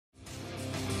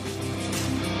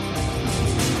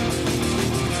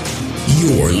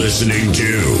You're listening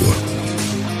to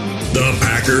the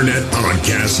Packernet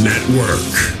Podcast Network.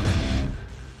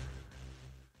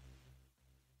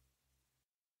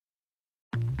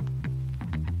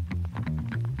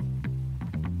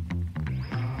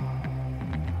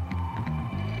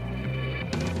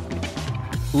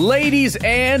 Ladies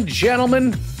and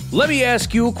gentlemen, let me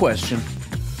ask you a question.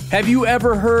 Have you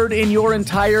ever heard in your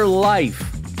entire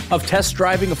life of test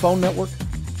driving a phone network?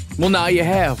 Well, now you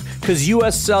have, because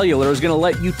US Cellular is going to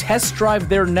let you test drive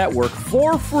their network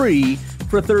for free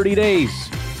for 30 days.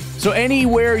 So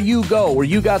anywhere you go where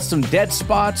you got some dead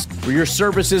spots, where your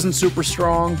service isn't super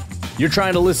strong, you're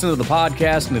trying to listen to the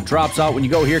podcast and it drops out when you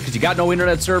go here because you got no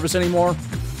internet service anymore,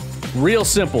 real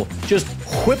simple. Just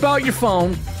whip out your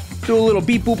phone, do a little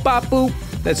beep boop bop boop.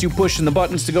 That's you pushing the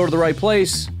buttons to go to the right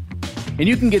place. And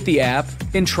you can get the app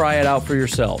and try it out for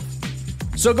yourself.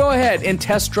 So go ahead and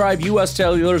test drive US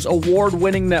Cellular's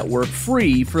award-winning network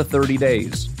free for 30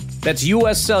 days. That's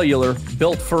US Cellular,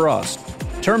 built for us.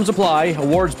 Terms apply,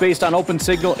 awards based on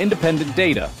OpenSignal independent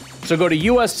data. So go to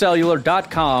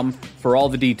uscellular.com for all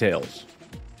the details.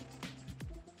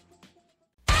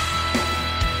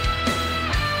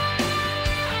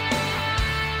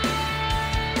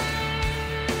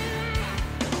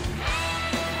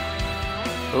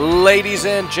 Ladies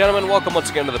and gentlemen, welcome once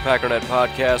again to the Packernet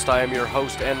Podcast. I am your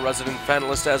host and resident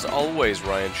fanalist, as always,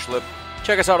 Ryan Schlip.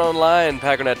 Check us out online,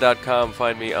 packernet.com.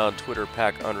 Find me on Twitter,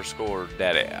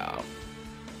 pack_daddy.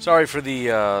 Sorry for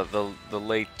the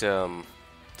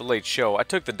late show. I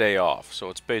took the day off, so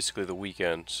it's basically the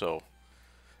weekend. So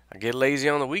I get lazy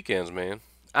on the weekends, man.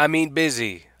 I mean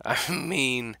busy. I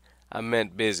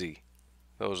meant busy.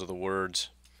 Those are the words.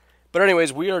 But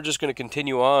anyways, we are just going to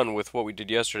continue on with what we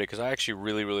did yesterday because I actually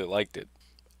really, really liked it.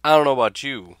 I don't know about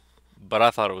you, but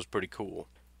I thought it was pretty cool.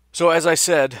 So as I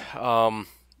said,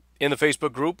 in the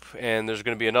Facebook group, and there's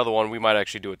going to be another one, we might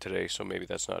actually do it today, so maybe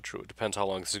that's not true. It depends how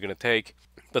long this is going to take.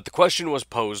 But the question was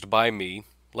posed by me.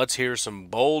 Let's hear some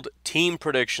bold team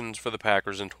predictions for the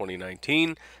Packers in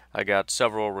 2019. I got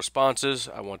several responses.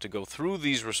 I want to go through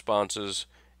these responses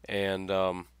and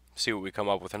see what we come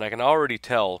up with. And I can already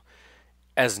tell,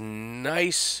 as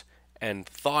nice and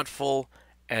thoughtful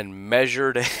and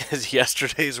measured as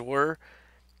yesterday's were,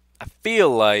 I feel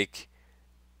like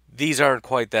these aren't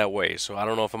quite that way. So I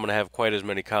don't know if I'm going to have quite as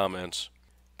many comments.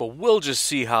 But we'll just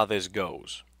see how this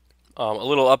goes. A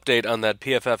little update on that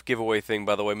PFF giveaway thing,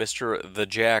 by the way. Mr. The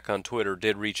Jack on Twitter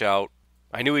did reach out.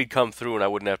 I knew he'd come through and I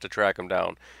wouldn't have to track him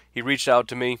down. He reached out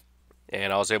to me,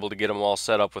 and I was able to get him all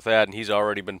set up with that, and he's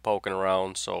already been poking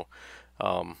around. So,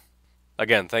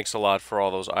 again, thanks a lot for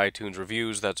all those iTunes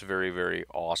reviews. That's very, very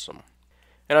awesome.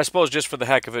 And I suppose just for the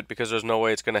heck of it, because there's no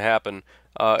way it's going to happen,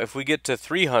 if we get to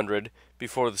 300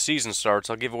 before the season starts,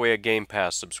 I'll give away a Game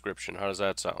Pass subscription. How does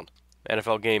that sound?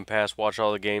 NFL Game Pass, watch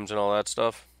all the games and all that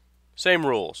stuff. Same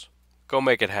rules. Go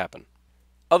make it happen.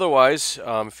 Otherwise,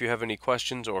 if you have any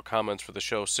questions or comments for the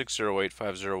show,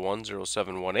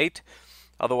 608-501-0718.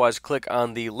 Otherwise, click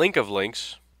on the link of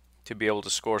links to be able to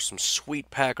score some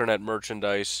sweet Packernet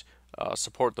merchandise,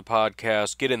 support the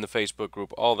podcast, get in the Facebook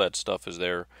group. All that stuff is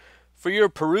there for your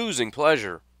perusing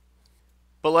pleasure.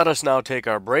 But let us now take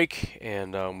our break,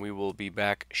 and we will be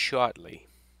back shortly.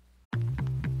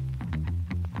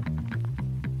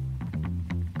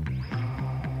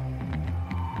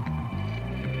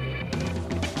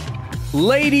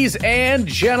 Ladies and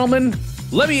gentlemen,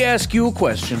 let me ask you a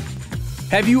question.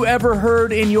 Have you ever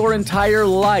heard in your entire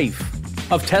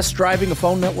life of test driving a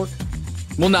phone network?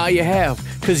 Well, now you have,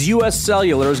 because US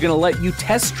Cellular is going to let you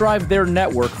test drive their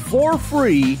network for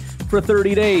free for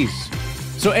 30 days.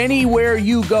 So anywhere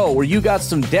you go where you got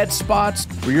some dead spots,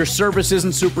 where your service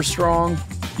isn't super strong,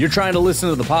 you're trying to listen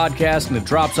to the podcast and it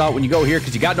drops out when you go here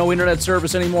because you got no internet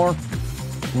service anymore,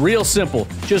 real simple.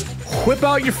 Just whip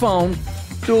out your phone,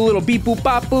 do a little beep boop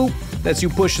bop boop. That's you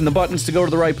pushing the buttons to go to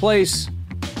the right place.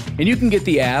 And you can get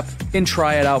the app and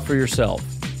try it out for yourself.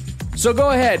 So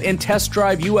go ahead and test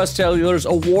drive US Cellular's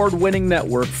award-winning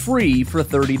network free for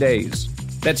 30 days.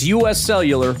 That's US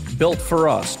Cellular, built for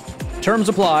us. Terms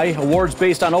apply, awards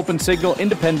based on OpenSignal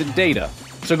independent data.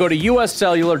 So go to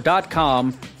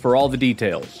uscellular.com for all the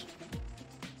details.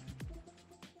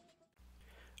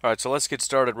 All right, so let's get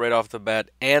started right off the bat.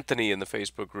 Anthony in the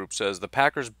Facebook group says, the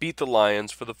Packers beat the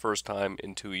Lions for the first time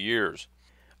in 2 years.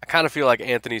 I kind of feel like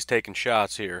Anthony's taking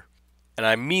shots here, and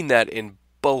I mean that in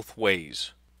both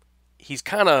ways. He's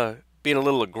kind of being a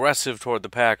little aggressive toward the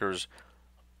Packers.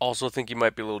 Also think he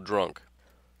might be a little drunk.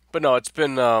 But no, it's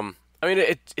been,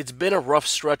 it's been a rough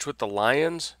stretch with the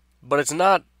Lions, but it's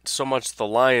not so much the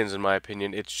Lions, in my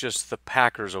opinion. It's just the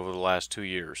Packers over the last 2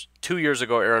 years. 2 years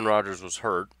ago, Aaron Rodgers was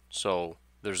hurt, so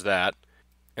there's that.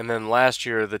 And then last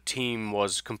year, the team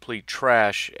was complete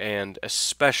trash, and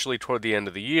especially toward the end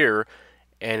of the year,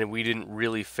 and we didn't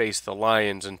really face the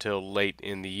Lions until late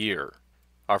in the year.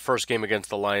 Our first game against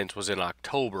the Lions was in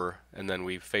October, and then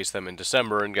we faced them in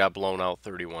December and got blown out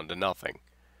 31-0.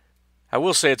 I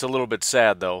will say it's a little bit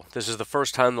sad, though. This is the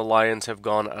first time the Lions have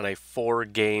gone on a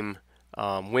 4-game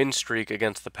win streak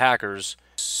against the Packers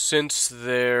since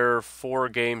their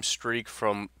 4-game streak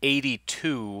from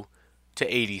 82 to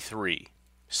 83.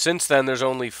 Since then, there's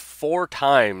only 4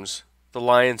 times the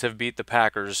Lions have beat the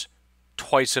Packers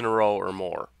twice in a row or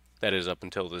more. That is up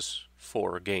until this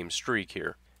 4-game streak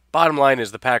here. Bottom line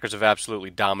is the Packers have absolutely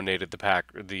dominated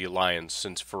the Lions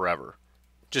since forever.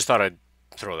 Just thought I'd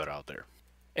throw that out there.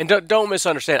 And don't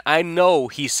misunderstand. I know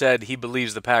he said he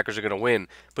believes the Packers are going to win,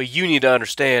 but you need to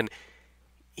understand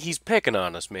he's picking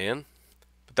on us, man.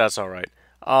 But that's all right.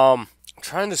 I'm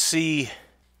trying to see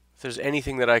if there's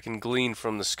anything that I can glean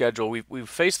from the schedule. We've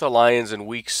faced the Lions in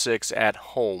Week 6 at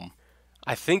home.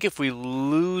 I think if we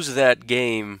lose that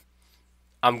game,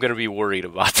 I'm going to be worried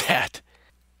about that.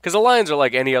 Because the Lions are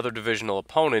like any other divisional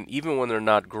opponent. Even when they're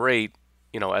not great,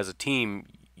 as a team,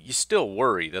 you still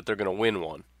worry that they're going to win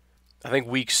one. I think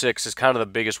Week 6 is kind of the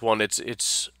biggest one.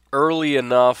 It's early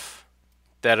enough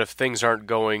that if things aren't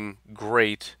going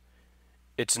great,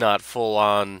 it's not full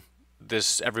on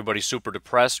this everybody's super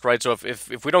depressed, right? So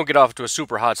if we don't get off to a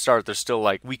super hot start, they're still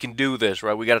like, we can do this,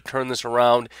 right? We got to turn this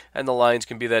around, and the Lions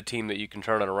can be that team that you can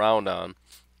turn it around on.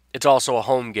 It's also a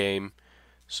home game,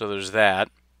 so there's that.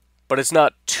 But it's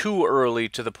not too early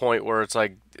to the point where it's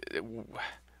like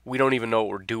we don't even know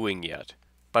what we're doing yet.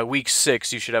 By Week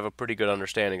 6, you should have a pretty good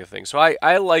understanding of things. So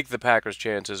I like the Packers'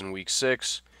 chances in Week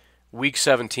 6. Week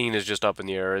 17 is just up in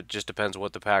the air. It just depends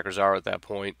what the Packers are at that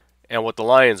point and what the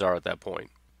Lions are at that point.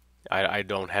 I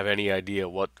don't have any idea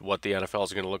what the NFL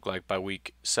is going to look like by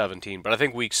Week 17, but I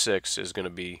think Week 6 is going to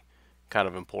be kind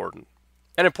of important.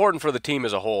 And important for the team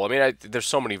as a whole. I mean, there's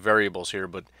so many variables here,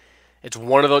 but it's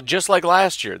one of those, just like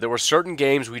last year, there were certain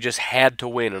games we just had to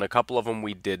win, and a couple of them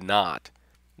we did not.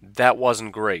 That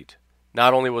wasn't great.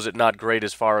 Not only was it not great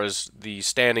as far as the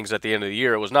standings at the end of the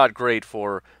year, it was not great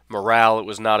for morale, it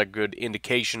was not a good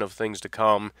indication of things to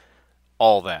come,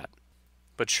 all that.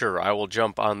 But sure, I will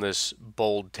jump on this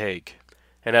bold take.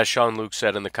 And as Sean Luke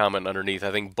said in the comment underneath, I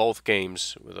think both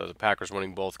games, the Packers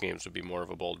winning both games, would be more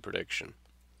of a bold prediction,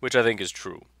 which I think is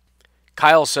true.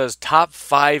 Kyle says, top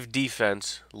 5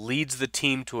 defense leads the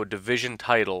team to a division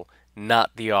title,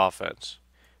 not the offense.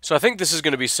 So I think this is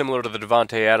going to be similar to the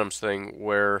Davante Adams thing,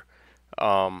 where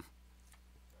I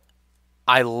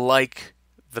like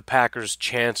the Packers'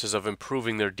 chances of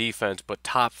improving their defense, but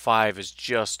top 5 is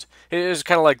just... It is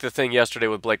kind of like the thing yesterday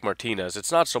with Blake Martinez.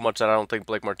 It's not so much that I don't think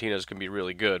Blake Martinez can be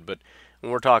really good, but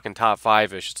when we're talking top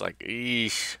 5-ish, it's like,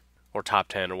 eesh, or top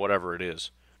 10, or whatever it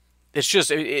is. It's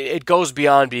just, it goes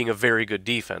beyond being a very good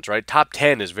defense, right? Top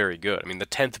 10 is very good. I mean, the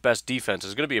 10th best defense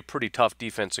is going to be a pretty tough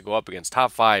defense to go up against.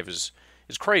 Top 5 is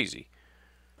crazy.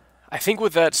 I think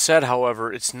with that said,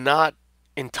 however, it's not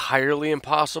entirely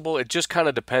impossible. It just kind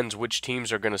of depends which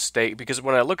teams are going to stay. Because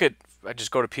when I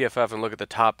just go to PFF and look at the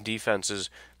top defenses,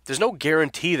 there's no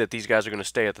guarantee that these guys are going to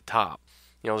stay at the top.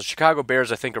 The Chicago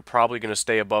Bears, I think, are probably going to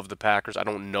stay above the Packers. I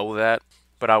don't know that,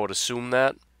 but I would assume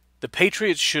that. The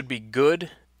Patriots should be good,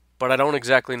 but I don't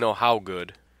exactly know how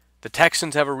good. The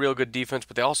Texans have a real good defense,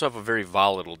 but they also have a very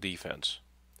volatile defense.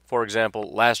 For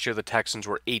example, last year the Texans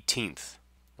were 18th,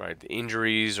 right? The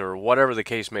injuries or whatever the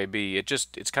case may be,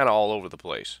 it's kind of all over the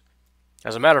place.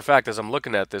 As a matter of fact, as I'm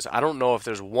looking at this, I don't know if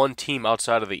there's one team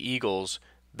outside of the Eagles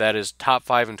that is top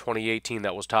 5 in 2018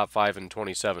 that was top 5 in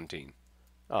 2017.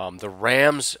 The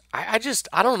Rams, I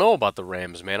don't know about the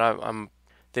Rams, man.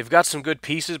 They've got some good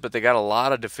pieces, but they got a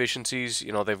lot of deficiencies.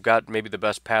 They've got maybe the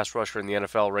best pass rusher in the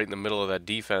NFL right in the middle of that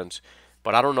defense.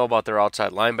 But I don't know about their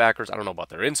outside linebackers. I don't know about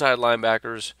their inside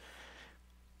linebackers.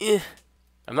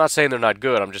 I'm not saying they're not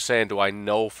good. I'm just saying, do I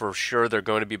know for sure they're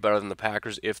going to be better than the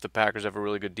Packers if the Packers have a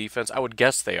really good defense? I would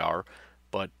guess they are,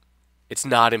 but it's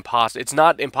not impossible. It's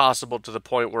not impossible to the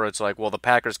point where it's like, well, the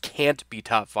Packers can't be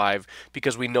top 5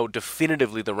 because we know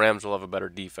definitively the Rams will have a better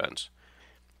defense.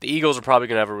 The Eagles are probably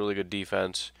going to have a really good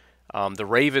defense. The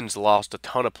Ravens lost a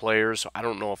ton of players, so I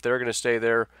don't know if they're going to stay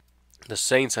there. The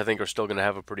Saints, I think, are still going to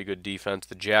have a pretty good defense.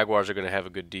 The Jaguars are going to have a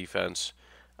good defense.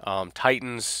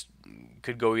 Titans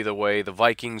could go either way. The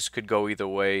Vikings could go either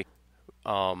way.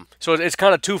 So it's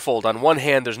kind of twofold. On one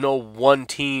hand, there's no one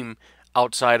team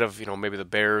outside of, maybe the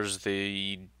Bears,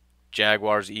 the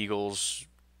Jaguars, Eagles,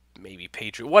 maybe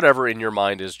Patriots, whatever in your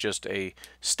mind is just a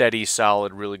steady,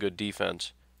 solid, really good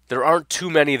defense. There aren't too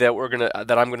many that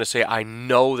I'm going to say I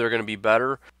know they're going to be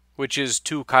better, which is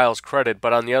to Kyle's credit.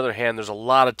 But on the other hand, there's a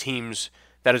lot of teams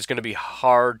that it's going to be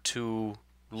hard to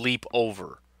leap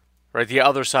over. Right? The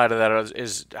other side of that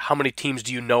is how many teams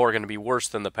do you know are going to be worse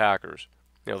than the Packers?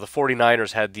 The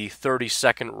 49ers had the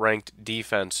 32nd ranked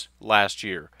defense last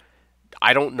year.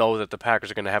 I don't know that the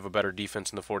Packers are going to have a better defense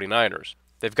than the 49ers.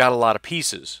 They've got a lot of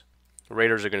pieces. The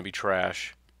Raiders are going to be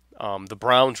trash. The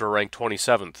Browns are ranked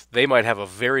 27th. They might have a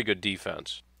very good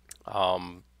defense.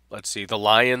 Let's see. The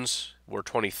Lions were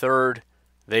 23rd.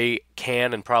 They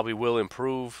can and probably will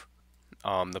improve.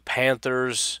 The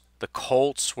Panthers, the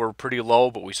Colts were pretty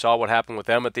low, but we saw what happened with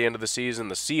them at the end of the season.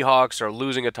 The Seahawks are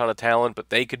losing a ton of talent, but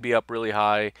they could be up really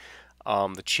high.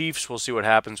 The Chiefs, we'll see what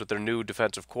happens with their new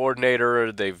defensive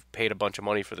coordinator. They've paid a bunch of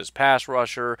money for this pass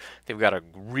rusher. They've got a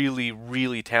really,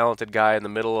 really talented guy in the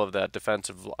middle of that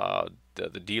defensive,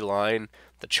 the D-line.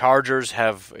 The Chargers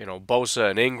have, Bosa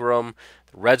and Ingram.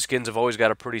 The Redskins have always got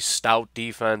a pretty stout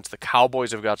defense. The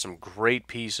Cowboys have got some great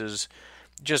pieces.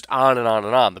 Just on and on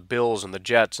and on. The Bills and the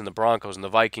Jets and the Broncos and the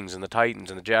Vikings and the Titans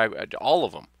and the Jaguars, all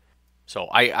of them. So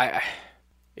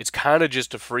it's kind of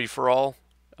just a free-for-all.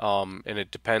 And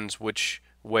it depends which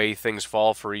way things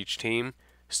fall for each team.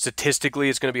 Statistically,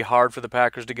 it's going to be hard for the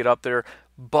Packers to get up there,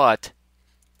 but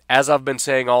as I've been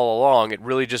saying all along, it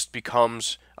really just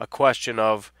becomes a question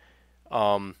of,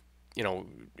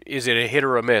 is it a hit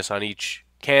or a miss on each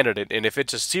candidate? And if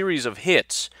it's a series of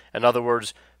hits, in other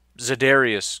words,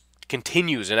 Za'Darius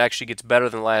continues and actually gets better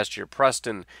than last year,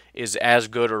 Preston is as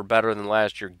good or better than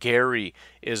last year, Gary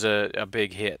is a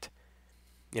big hit.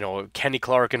 Kenny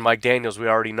Clark and Mike Daniels, we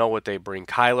already know what they bring.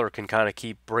 Kyler can kind of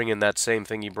keep bringing that same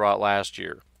thing he brought last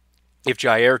year. If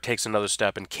Jair takes another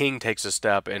step and King takes a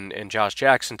step and Josh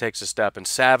Jackson takes a step and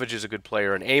Savage is a good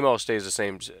player and Amos stays the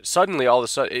same, suddenly all of a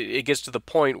sudden it gets to the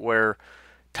point where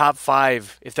top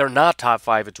five, if they're not top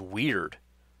five, it's weird.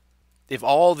 If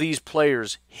all these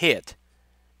players hit,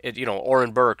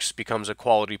 Oren Burks becomes a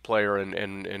quality player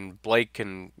and Blake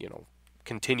can,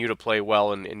 continue to play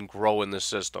well and grow in this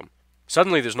system.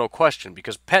 Suddenly there's no question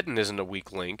because Pettin isn't a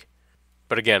weak link.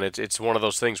 But again, it's one of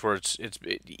those things where it's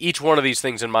each one of these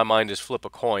things in my mind is flip a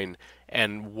coin,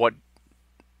 and what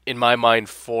in my mind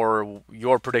for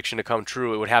your prediction to come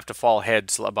true, it would have to fall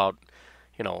heads about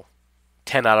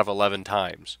 10 out of 11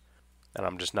 times, and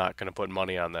I'm just not going to put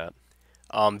money on that.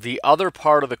 The other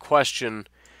part of the question,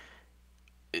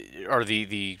 or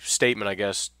the statement, I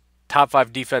guess, top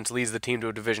 5 defense leads the team to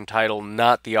a division title,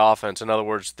 not the offense. In other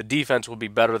words, the defense will be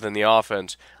better than the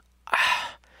offense.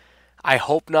 I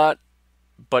hope not,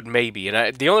 but maybe.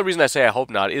 And the only reason I say I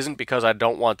hope not isn't because I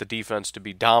don't want the defense to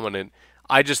be dominant.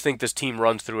 I just think this team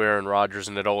runs through Aaron Rodgers,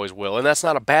 and it always will. And that's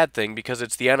not a bad thing because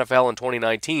it's the NFL in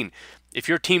 2019. If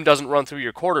your team doesn't run through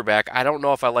your quarterback, I don't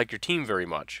know if I like your team very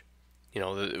much.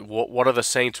 What are the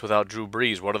Saints without Drew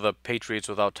Brees? What are the Patriots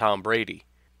without Tom Brady?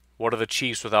 What are the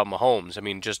Chiefs without Mahomes? I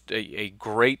mean, just a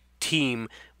great team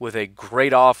with a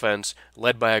great offense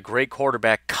led by a great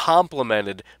quarterback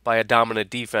complemented by a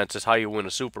dominant defense is how you win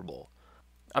a Super Bowl.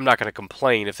 I'm not going to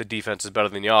complain if the defense is better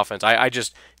than the offense.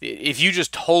 If you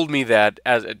just told me that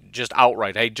as just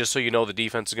outright, hey, just so you know the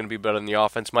defense is going to be better than the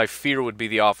offense, my fear would be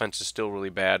the offense is still really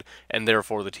bad, and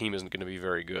therefore the team isn't going to be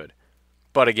very good.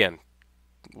 But again,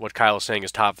 what Kyle is saying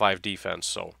is top 5 defense,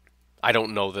 so I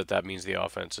don't know that means the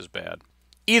offense is bad.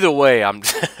 Either way,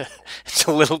 it's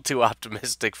a little too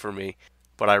optimistic for me,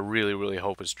 but I really, really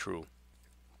hope it's true.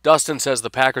 Dustin says the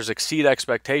Packers exceed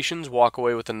expectations, walk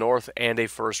away with the North and a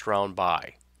first-round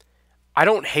bye. I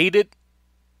don't hate it,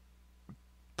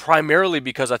 primarily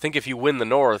because I think if you win the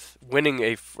North, getting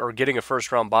a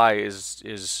first-round bye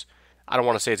is I don't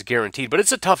want to say it's guaranteed, but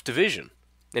it's a tough division.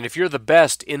 And if you're the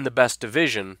best in the best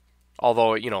division,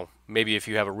 although, maybe if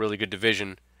you have a really good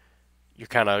division, you're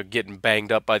kind of getting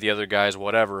banged up by the other guys,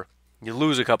 whatever. You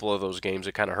lose a couple of those games,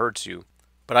 it kind of hurts you.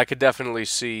 But I could definitely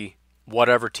see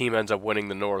whatever team ends up winning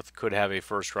the North could have a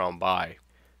first-round bye.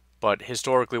 But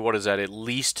historically, what is that? At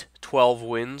least 12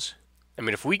 wins? I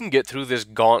mean, if we can get through this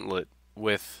gauntlet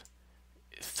with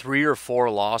 3 or 4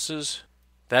 losses,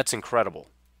 that's incredible.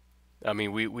 I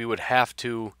mean, we would have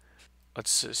to...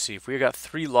 Let's see. If we got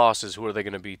 3 losses, who are they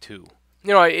going to be 2?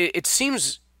 It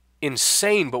seems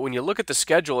insane, but when you look at the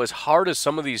schedule, as hard as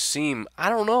some of these seem, I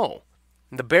don't know.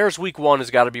 The Bears week 1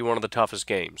 has got to be one of the toughest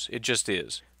games. It just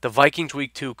is. The Vikings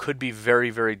week 2 could be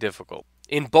very, very difficult.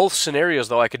 In both scenarios,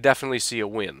 though, I could definitely see a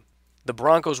win. The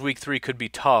Broncos week 3 could be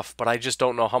tough, but I just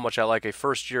don't know how much I like a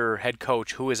first-year head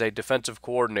coach who is a defensive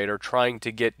coordinator trying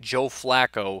to get Joe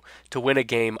Flacco to win a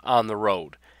game on the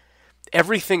road.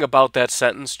 Everything about that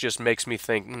sentence just makes me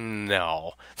think,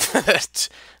 no.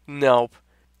 Nope.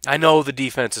 I know the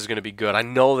defense is going to be good. I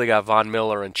know they got Von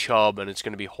Miller and Chubb, and it's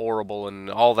going to be horrible and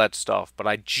all that stuff. But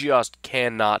I just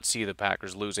cannot see the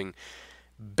Packers losing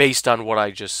based on what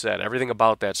I just said. Everything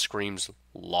about that screams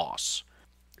loss.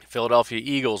 Philadelphia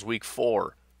Eagles, Week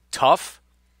 4. Tough,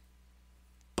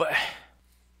 but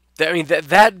I mean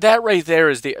that right there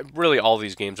is really all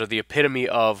these games are the epitome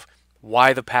of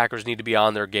why the Packers need to be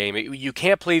on their game. You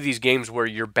can't play these games where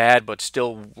you're bad but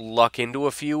still luck into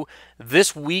a few.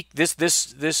 This week,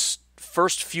 this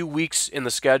first few weeks in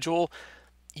the schedule,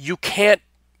 you can't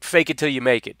fake it till you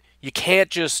make it. You can't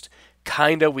just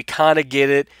we kind of get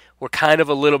it. We're kind of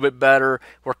a little bit better.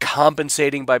 We're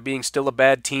compensating by being still a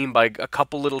bad team by a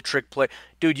couple little trick play.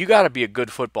 Dude, you got to be a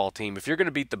good football team. If you're going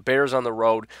to beat the Bears on the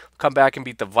road, come back and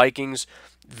beat the Vikings,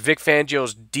 Vic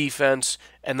Fangio's defense,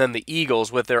 and then the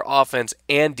Eagles with their offense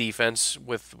and defense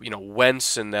with,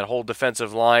 Wentz and that whole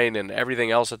defensive line and everything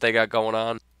else that they got going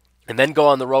on, and then go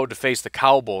on the road to face the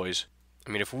Cowboys. I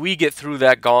mean, if we get through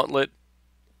that gauntlet,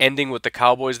 ending with the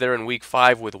Cowboys there in Week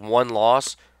 5 with one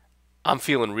loss, I'm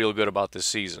feeling real good about this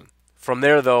season. From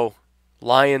there, though,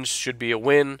 Lions should be a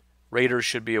win. Raiders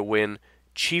should be a win.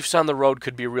 Chiefs on the road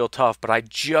could be real tough, but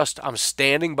I'm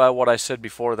standing by what I said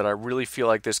before that I really feel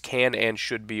like this can and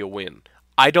should be a win.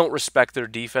 I don't respect their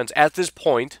defense. At this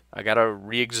point, I got to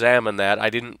re-examine that.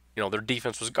 Their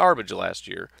defense was garbage last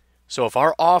year. So if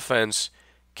our offense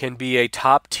can be a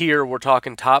top tier, we're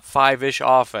talking top 5-ish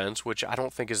offense, which I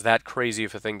don't think is that crazy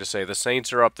of a thing to say. The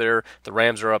Saints are up there, the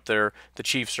Rams are up there, the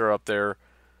Chiefs are up there.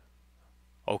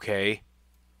 Okay,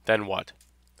 then what?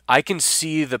 I can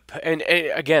see and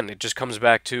again, it just comes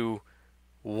back to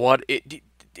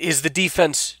is the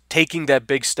defense taking that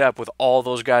big step with all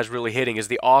those guys really hitting? Is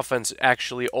the offense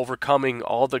actually overcoming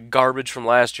all the garbage from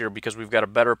last year because we've got a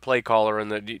better play caller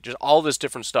and just all this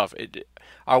different stuff?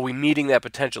 Are we meeting that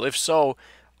potential? If so,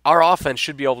 our offense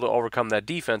should be able to overcome that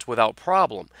defense without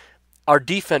problem. Our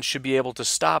defense should be able to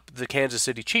stop the Kansas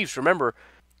City Chiefs. Remember,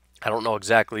 I don't know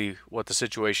exactly what the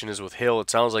situation is with Hill. It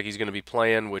sounds like he's going to be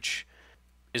playing, which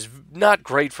is not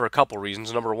great for a couple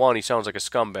reasons. Number one, he sounds like a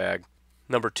scumbag.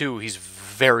 Number two, he's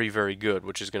very, very good,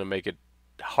 which is going to make it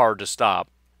hard to stop.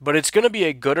 But it's going to be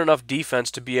a good enough defense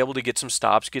to be able to get some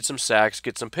stops, get some sacks,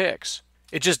 get some picks.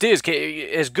 It just is.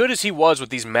 As good as he was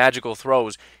with these magical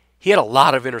throws, he had a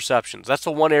lot of interceptions. That's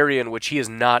the one area in which he is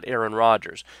not Aaron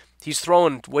Rodgers. He's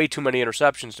throwing way too many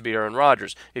interceptions to be Aaron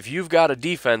Rodgers. If you've got a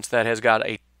defense that has got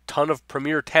a ton of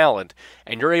premier talent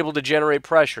and you're able to generate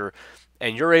pressure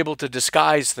and you're able to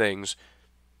disguise things,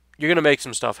 you're going to make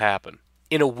some stuff happen.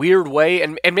 In a weird way,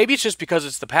 and maybe it's just because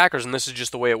it's the Packers and this is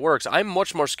just the way it works, I'm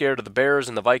much more scared of the Bears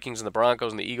and the Vikings and the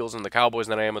Broncos and the Eagles and the Cowboys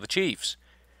than I am of the Chiefs.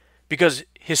 Because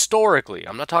historically,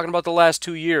 I'm not talking about the last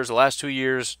 2 years. The last 2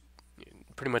 years,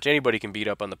 pretty much anybody can beat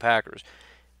up on the Packers.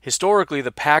 Historically,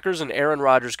 the Packers and Aaron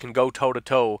Rodgers can go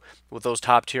toe-to-toe with those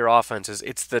top-tier offenses.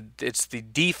 It's the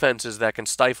defenses that can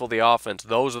stifle the offense.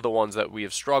 Those are the ones that we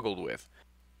have struggled with.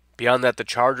 Beyond that, the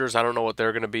Chargers, I don't know what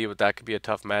they're going to be, but that could be a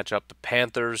tough matchup. The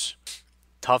Panthers,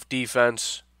 tough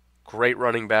defense, great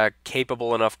running back,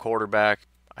 capable enough quarterback.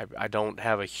 I don't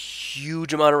have a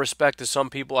huge amount of respect to some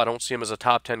people. I don't see him as a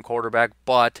top 10 quarterback,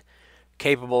 but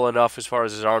capable enough as far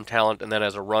as his arm talent, and then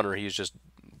as a runner, he's just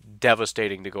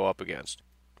devastating to go up against.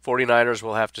 49ers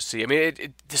will have to see. I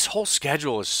mean, this whole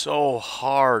schedule is so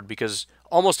hard because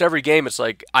almost every game it's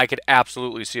like I could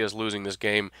absolutely see us losing this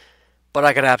game, but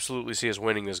I could absolutely see us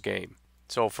winning this game.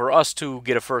 So for us to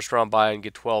get a first-round bye and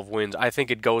get 12 wins, I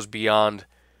think it goes beyond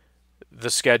the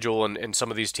schedule and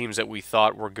some of these teams that we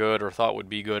thought were good or thought would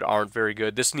be good aren't very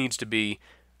good. This needs to be,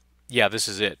 yeah, this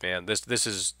is it, man. This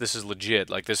is legit.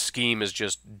 Like, this scheme is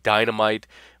just dynamite.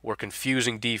 We're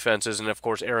confusing defenses, and of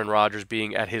course Aaron Rodgers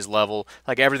being at his level,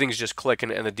 like everything's just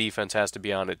clicking, and the defense has to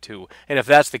be on it too. And if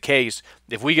that's the case,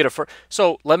 if we get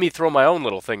so let me throw my own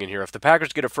little thing in here. If the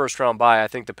Packers get a first-round bye, I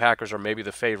think the Packers are maybe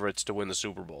the favorites to win the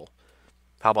Super Bowl.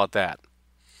 How about that?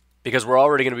 Because we're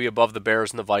already going to be above the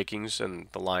Bears and the Vikings and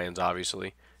the Lions,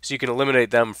 obviously. So you can eliminate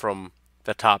them from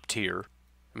the top tier.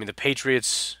 I mean, the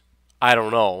Patriots, I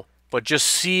don't know. But just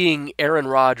seeing Aaron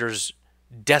Rodgers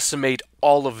decimate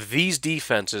all of these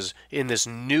defenses in this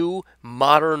new,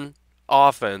 modern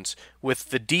offense, with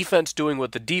the defense doing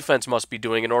what the defense must be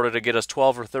doing in order to get us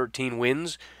 12 or 13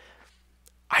 wins,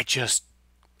 yes,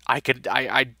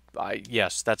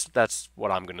 that's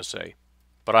what I'm going to say.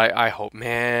 But I hope,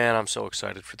 man, I'm so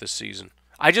excited for this season.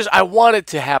 I want it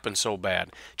to happen so bad.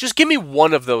 Just give me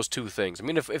one of those two things. I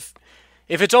mean, if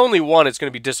it's only one, it's going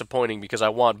to be disappointing because I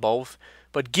want both.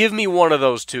 But give me one of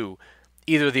those two.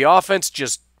 Either the offense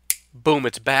just boom,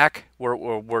 it's back.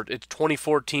 It's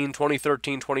 2014,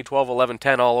 2013, 2012, 11,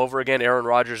 10 all over again. Aaron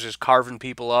Rodgers is carving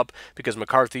people up because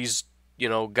McCarthy's,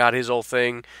 got his whole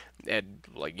thing. And,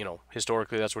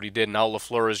 historically that's what he did. Now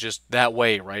LaFleur is just that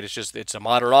way, right? It's a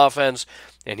modern offense,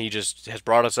 and he just has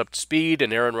brought us up to speed,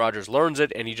 and Aaron Rodgers learns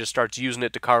it, and he just starts using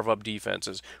it to carve up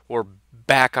defenses. We're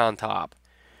back on top.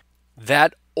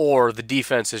 That or the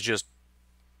defense is just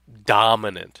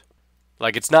dominant.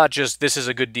 Like, it's not just this is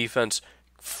a good defense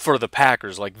for the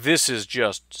Packers. Like, this is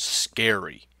just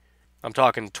scary. I'm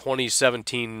talking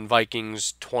 2017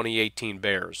 Vikings, 2018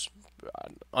 Bears.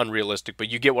 Unrealistic, but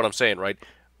you get what I'm saying, right?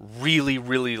 Really,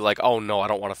 really like, oh no, I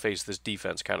don't want to face this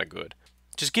defense kind of good.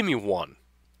 Just give me one.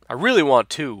 I really want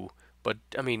two, but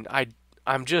I mean,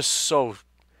 I'm just so...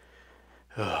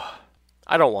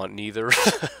 I don't want neither.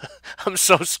 I'm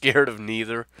so scared of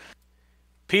neither.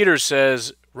 Peter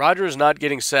says, Rodgers not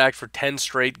getting sacked for 10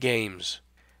 straight games.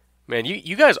 Man,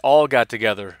 you guys all got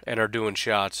together and are doing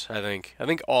shots, I think. I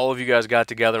think all of you guys got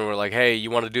together and were like, hey,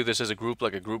 you want to do this as a group,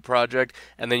 like a group project?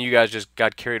 And then you guys just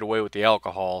got carried away with the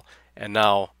alcohol, and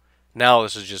now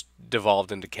this has just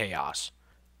devolved into chaos.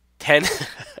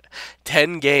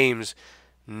 10 games.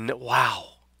 Wow.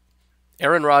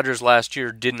 Aaron Rodgers last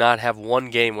year did not have one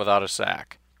game without a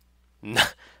sack.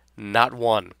 Not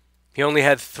one. He only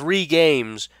had 3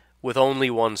 games with only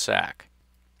 1 sack.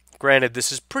 Granted,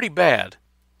 this is pretty bad.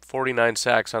 49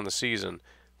 sacks on the season.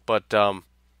 But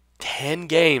 10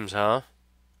 games, huh?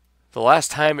 The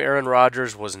last time Aaron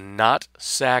Rodgers was not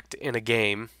sacked in a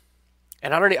game,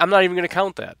 and I'm not even going to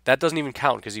count that. That doesn't even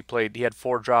count because he had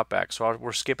 4 dropbacks, so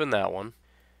we're skipping that one.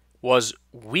 Was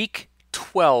week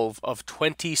 12 of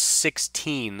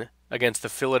 2016 against the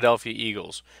Philadelphia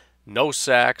Eagles. No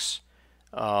sacks.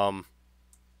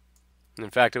 In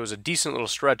fact, it was a decent little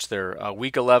stretch there.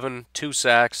 Week 11, 2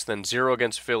 sacks, then 0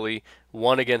 against Philly,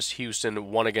 1 against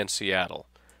Houston, 1 against Seattle.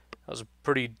 That was a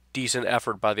pretty decent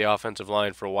effort by the offensive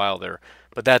line for a while there.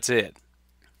 But that's it.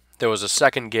 There was a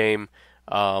second game,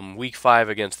 week 5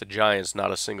 against the Giants,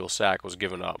 not a single sack was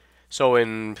given up. So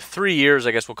in 3 years,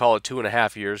 I guess we'll call it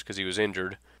 2.5 years because he was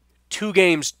injured, 2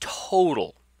 games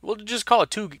total. We'll just call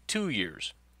it 2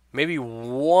 years. Maybe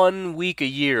 1 week a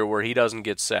year where he doesn't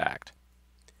get sacked.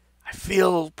 I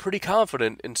feel pretty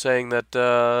confident in saying that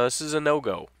this is a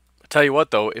no-go. I'll tell you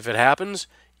what, though, if it happens,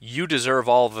 you deserve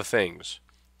all the things.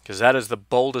 Because that is the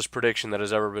boldest prediction that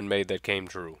has ever been made that came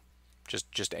true.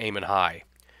 Just aiming high.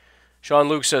 Sean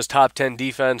Luke says top 10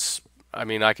 defense. I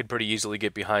mean, I could pretty easily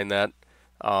get behind that.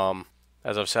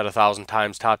 As I've said 1,000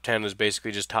 times, top 10 is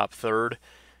basically just top third.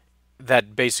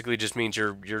 That basically just means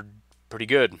you're pretty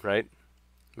good, right?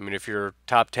 I mean, if you're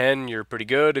top 10, you're pretty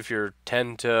good. If you're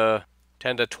 10 to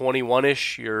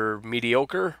 21-ish, you're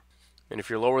mediocre. And if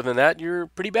you're lower than that, you're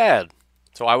pretty bad.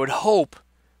 So I would hope,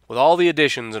 with all the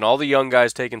additions and all the young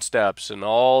guys taking steps and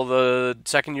all the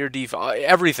second-year defense,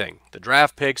 everything, the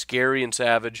draft picks, Gary and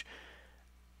Savage,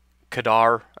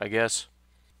 Kadar, I guess.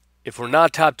 If we're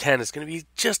not top 10, it's going to be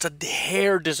just a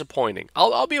hair disappointing.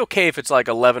 I'll be okay if it's like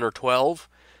 11 or 12,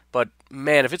 but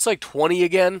man, if it's like 20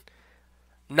 again,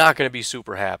 not going to be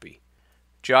super happy.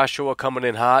 Joshua coming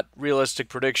in hot. Realistic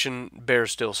prediction,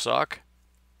 Bears still suck.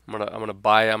 I'm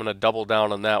gonna double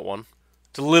down on that one.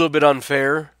 It's a little bit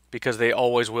unfair because they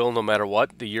always will no matter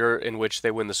what. The year in which they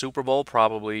win the Super Bowl,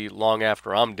 probably long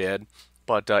after I'm dead.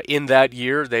 But in that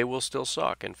year, they will still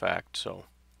suck, in fact. So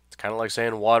it's kind of like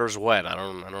saying water's wet. I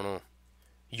don't know.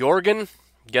 Jorgen,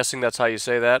 guessing that's how you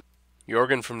say that.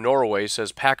 Jorgen from Norway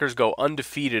says Packers go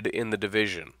undefeated in the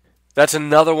division. That's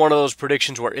another one of those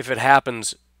predictions where if it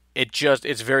happens,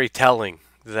 it's very telling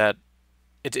that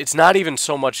it's not even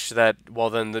so much that, well,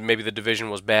 then maybe the division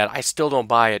was bad. I still don't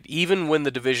buy it. Even when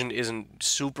the division isn't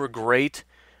super great,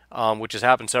 which has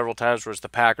happened several times where it's the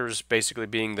Packers basically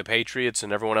being the Patriots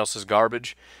and everyone else is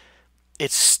garbage,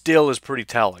 it still is pretty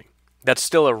telling. That's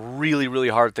still a really, really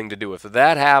hard thing to do. If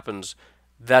that happens,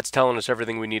 that's telling us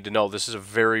everything we need to know. This is a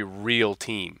very real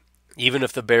team. Even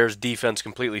if the Bears' defense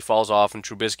completely falls off and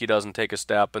Trubisky doesn't take a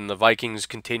step and the Vikings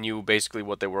continue basically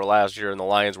what they were last year and the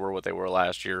Lions were what they were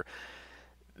last year,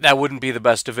 that wouldn't be the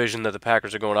best division that the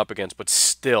Packers are going up against. But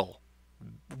still,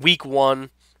 week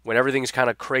 1, when everything's kind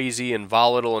of crazy and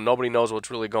volatile and nobody knows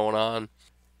what's really going on,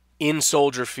 in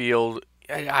Soldier Field,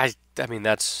 I mean,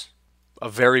 that's a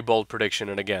very bold prediction.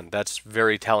 And again, that's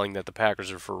very telling that the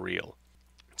Packers are for real.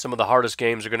 Some of the hardest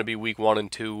games are going to be week 1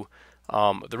 and 2.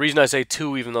 The reason I say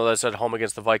 2, even though that's at home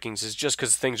against the Vikings, is just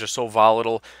because things are so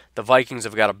volatile. The Vikings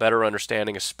have got a better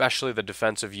understanding, especially the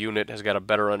defensive unit has got a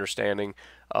better understanding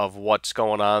of what's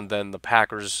going on than the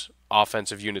Packers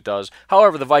offensive unit does.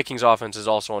 However, the Vikings offense is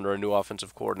also under a new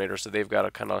offensive coordinator, so they've got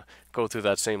to kind of go through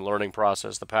that same learning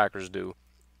process the Packers do.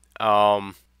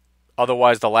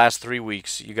 Otherwise, the last 3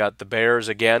 weeks, you got the Bears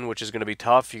again, which is going to be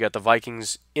tough. You got the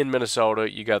Vikings in Minnesota.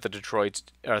 You got the Detroits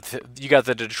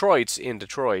in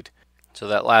Detroit. So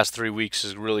that last 3 weeks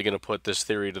is really going to put this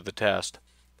theory to the test.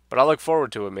 But I look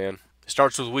forward to it, man. It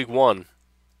starts with week 1.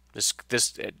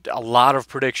 A lot of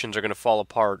predictions are going to fall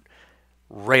apart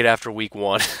right after week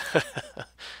 1.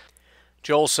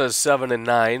 Joel says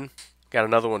 7-9. Got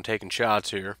another one taking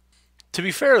shots here. To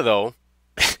be fair, though,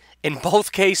 in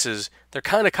both cases, they're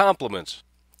kind of compliments,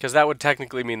 because that would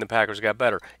technically mean the Packers got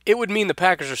better. It would mean the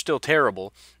Packers are still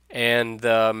terrible, and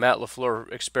the Matt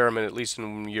LaFleur experiment, at least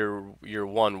in year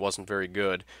 1, wasn't very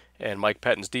good, and Mike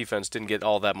Pettine's defense didn't get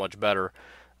all that much better.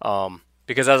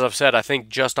 Because as I've said, I think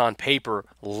just on paper,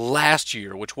 last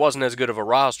year, which wasn't as good of a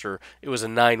roster, it was a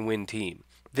 9-win team.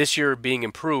 This year being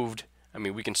improved, I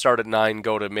mean, we can start at 9,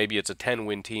 go to maybe it's a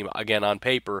 10-win team, again on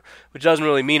paper, which doesn't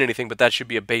really mean anything, but that should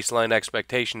be a baseline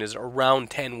expectation, is around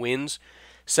 10 wins.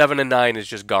 7-9 is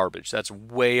just garbage. That's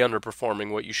way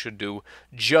underperforming what you should do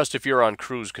just if you're on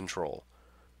cruise control.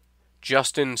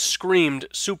 Justin screamed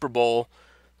Super Bowl,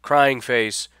 crying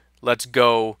face, let's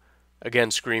go,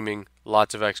 again screaming,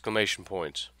 lots of exclamation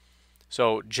points.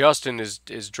 So Justin is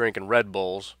drinking Red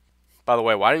Bulls. By the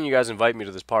way, why didn't you guys invite me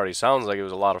to this party? Sounds like it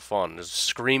was a lot of fun. There's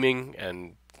screaming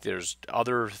and there's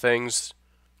other things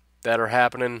that are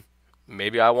happening.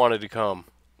 Maybe I wanted to come.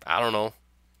 I don't know.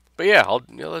 But yeah,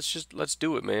 let's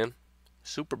do it, man.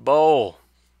 Super Bowl.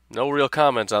 No real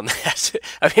comments on that.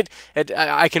 I mean,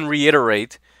 I can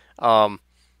reiterate. Aaron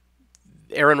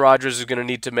Rodgers is going to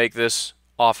need to make this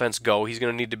offense go. He's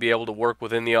going to need to be able to work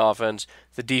within the offense.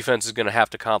 The defense is going to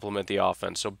have to complement the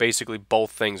offense. So basically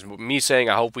both things. Me saying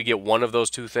I hope we get one of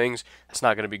those two things, that's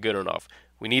not going to be good enough.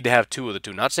 We need to have 2 of the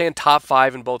 2. Not saying top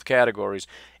 5 in both categories.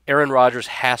 Aaron Rodgers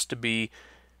has to be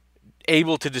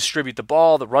able to distribute the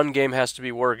ball. The run game has to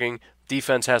be working.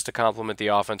 Defense has to complement the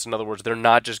offense. In other words, they're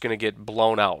not just going to get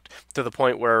blown out to the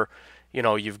point where,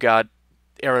 you've got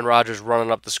Aaron Rodgers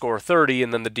running up the score 30,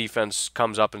 and then the defense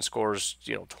comes up and scores,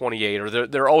 28. Or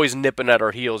they're always nipping at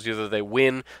our heels. Either they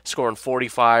win, scoring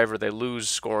 45, or they lose,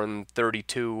 scoring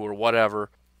 32, or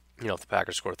whatever. If the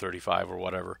Packers score 35 or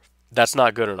whatever. That's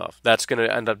not good enough. That's going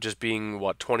to end up just being,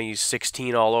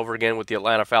 2016 all over again with the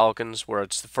Atlanta Falcons, where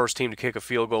it's the first team to kick a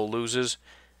field goal loses.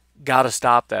 Got to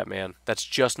stop that, man. That's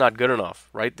just not good enough,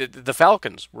 right? The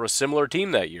Falcons were a similar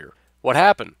team that year. What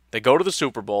happened? They go to the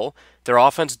Super Bowl, their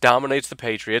offense dominates the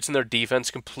Patriots, and their defense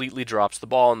completely drops the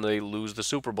ball, and they lose the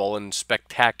Super Bowl in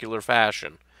spectacular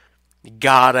fashion. You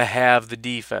gotta have the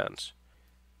defense.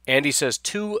 Andy says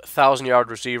 2 1,000-yard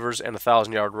receivers and a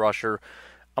 1,000-yard rusher.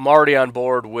 I'm already on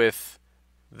board with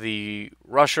the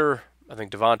rusher. I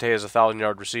think Davante as a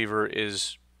 1,000-yard receiver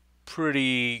is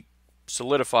pretty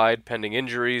solidified pending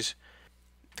injuries.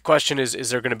 The question is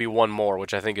there going to be one more,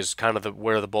 which I think is kind of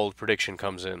where the bold prediction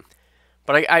comes in.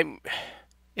 But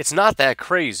it's not that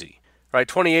crazy, right?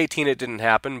 2018 it didn't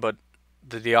happen, but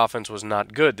the offense was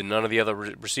not good. None of the other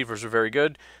receivers were very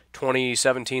good.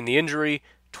 2017 the injury.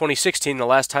 2016 the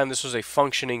last time this was a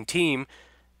functioning team.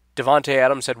 Davante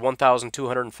Adams had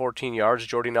 1,214 yards.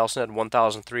 Jordy Nelson had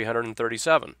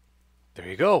 1,337. There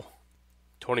you go.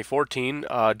 2014,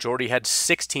 Jordy had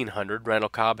 1,600. Randall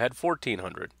Cobb had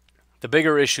 1,400. The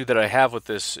bigger issue that I have with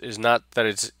this is not that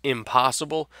it's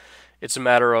impossible. It's a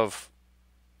matter of,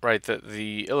 right,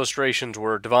 the illustrations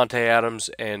were Davante Adams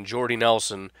and Jordy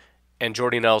Nelson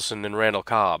and Randall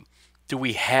Cobb. Do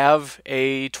we have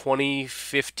a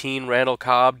 2015 Randall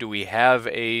Cobb? Do we have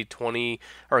a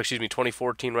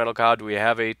 2014 Randall Cobb? Do we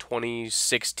have a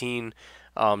 2016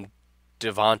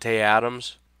 Davante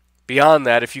Adams? Beyond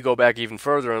that, if you go back even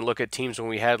further and look at teams when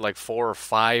we had like 4 or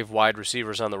 5 wide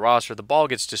receivers on the roster, the ball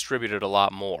gets distributed a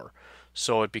lot more.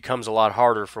 So it becomes a lot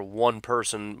harder for one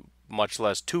person, much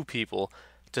less 2 people,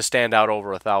 to stand out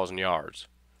over 1,000 yards.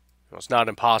 It's not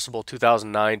impossible.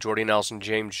 2009, Jordy Nelson,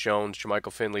 James Jones,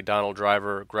 Jermichael Finley, Donald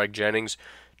Driver, Greg Jennings.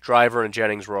 Driver and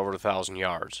Jennings were over 1,000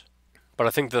 yards. But I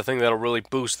think the thing that'll really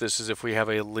boost this is if we have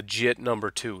a legit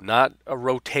number 2. Not a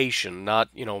rotation, not,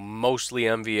 mostly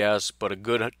MVS, but a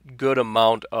good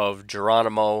amount of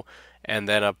Geronimo, and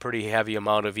then a pretty heavy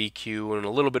amount of EQ, and a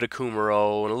little bit of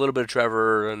Kumaro, and a little bit of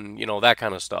Trevor, and, that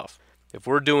kind of stuff. If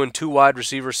we're doing 2 wide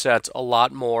receiver sets a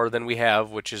lot more than we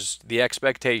have, which is the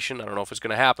expectation, I don't know if it's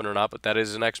going to happen or not, but that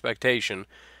is an expectation,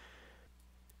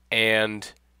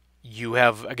 and you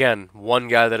have, again, one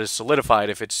guy that is solidified,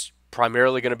 if it's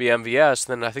primarily going to be MVS,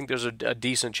 then I think there's a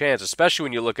decent chance, especially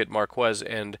when you look at Marquez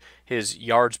and his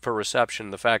yards per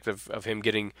reception, the fact of him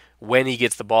getting, when he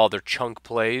gets the ball, their chunk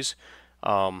plays.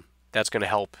 That's going to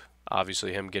help,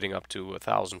 obviously, him getting up to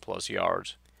 1,000+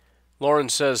 yards. Lauren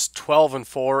says 12-4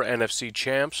 NFC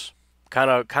champs. Kind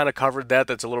of covered that.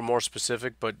 That's a little more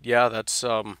specific, but yeah, that's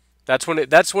when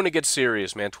it gets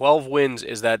serious, man. 12 wins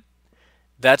is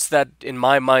that's in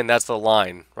my mind, that's the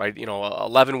line, right?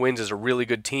 11 wins is a really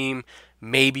good team.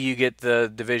 Maybe you get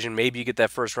the division, maybe you get that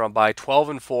first round bye.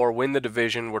 12-4, win the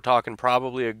division. We're talking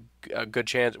probably a good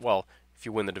chance. Well, if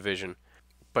you win the division,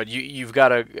 but you've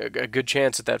got a good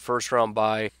chance at that first round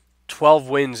bye. 12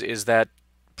 wins is that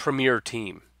premier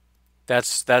team.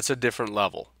 That's a different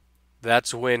level.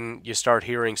 That's when you start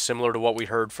hearing, similar to what we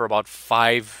heard for about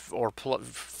 5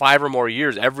 or more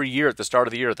years, every year at the start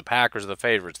of the year, the Packers are the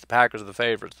favorites, the Packers are the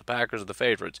favorites, the Packers are the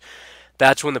favorites.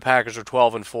 That's when the Packers are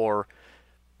 12-4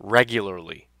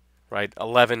 regularly, right?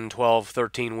 11, 12,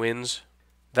 13 wins.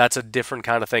 That's a different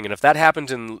kind of thing. And if that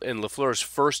happens in LaFleur's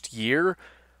first year,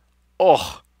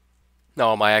 now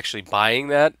am I actually buying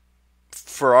that?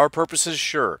 For our purposes,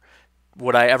 sure.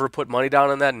 Would I ever put money down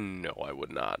on that? No, I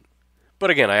would not. But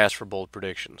again, I asked for bold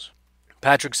predictions.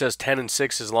 Patrick says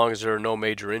 10-6 as long as there are no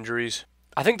major injuries.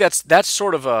 I think that's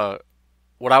sort of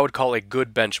what I would call a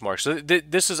good benchmark. So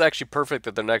this is actually perfect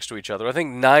that they're next to each other. I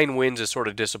think 9 wins is sort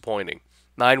of disappointing.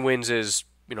 9 wins is,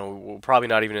 we're probably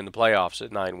not even in the playoffs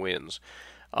at 9 wins.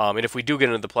 And if we do get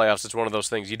into the playoffs, it's one of those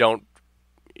things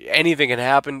anything can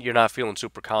happen, you're not feeling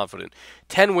super confident.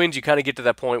 10 wins, you kind of get to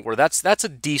that point where that's a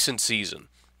decent season.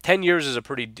 10 wins is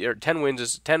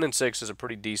 10-6 is a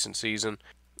pretty decent season.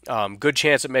 Good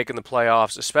chance at making the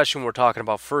playoffs, especially when we're talking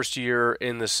about first year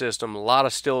in the system. A lot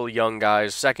of still young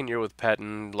guys. Second year with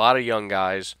Pettine, a lot of young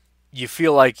guys. You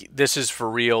feel like this is for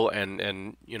real,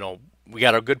 and we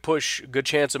got a good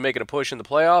chance of making a push in the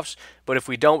playoffs. But if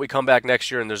we don't, we come back next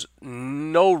year, and there's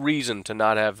no reason to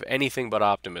not have anything but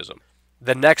optimism.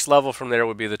 The next level from there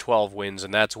would be the 12 wins,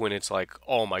 and that's when it's like,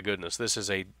 oh my goodness, this is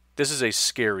a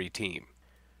scary team.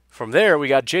 From there, we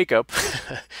got Jacob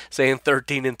saying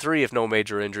 13-3 if no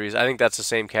major injuries. I think that's the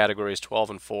same category as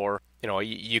 12-4.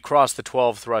 You cross the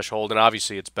 12 threshold, and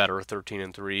obviously it's better,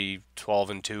 13-3,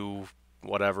 12-2,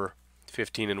 whatever,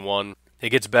 15-1. It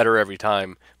gets better every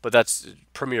time, but that's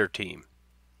premier team.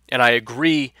 And I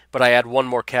agree, but I add one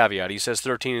more caveat. He says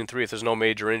 13-3 if there's no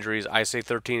major injuries. I say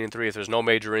 13-3 if there's no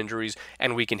major injuries,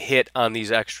 and we can hit on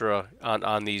these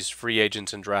on these free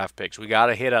agents and draft picks. We got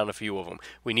to hit on a few of them.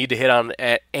 We need to hit on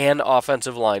an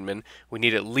offensive lineman. We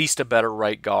need at least a better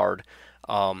right guard.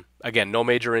 Again, no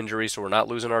major injuries, so we're not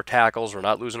losing our tackles. We're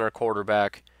not losing our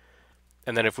quarterback.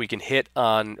 And then if we can hit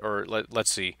on,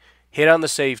 hit on the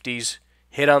safeties,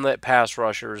 hit on the pass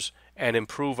rushers, and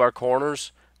improve our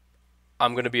corners,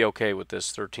 I'm going to be okay with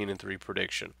this 13-3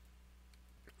 prediction.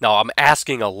 Now, I'm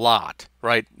asking a lot,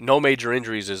 right? No major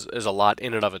injuries is a lot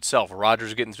in and of itself.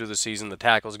 Rodgers getting through the season, the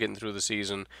tackles getting through the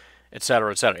season, et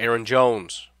cetera, et cetera. Aaron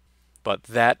Jones. But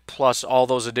that plus all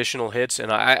those additional hits,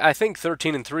 and I think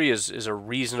 13-3 is a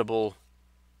reasonable,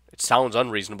 it sounds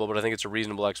unreasonable, but I think it's a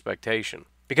reasonable expectation.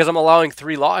 Because I'm allowing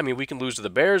 3 we can lose to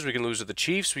the Bears, we can lose to the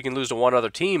Chiefs, we can lose to one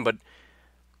other team, but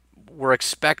we're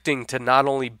expecting to not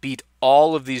only beat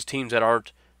all of these teams that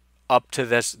aren't up to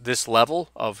this level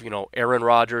of, Aaron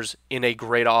Rodgers in a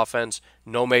great offense,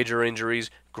 no major injuries,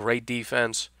 great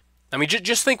defense. I mean,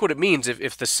 just think what it means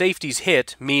if the safeties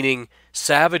hit, meaning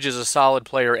Savage is a solid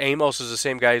player, Amos is the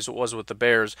same guy as it was with the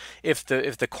Bears. If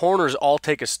the corners all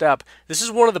take a step, this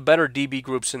is one of the better DB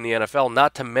groups in the NFL,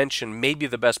 not to mention maybe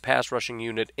the best pass rushing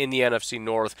unit in the NFC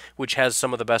North, which has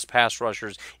some of the best pass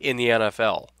rushers in the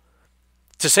NFL.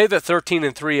 To say that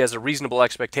 13-3 as a reasonable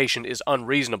expectation is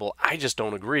unreasonable, I just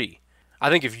don't agree. I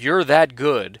think if you're that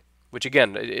good, which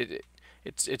again,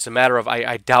 it's a matter of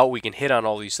I doubt we can hit on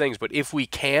all these things, but if we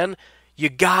can, you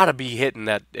gotta be hitting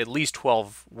that at least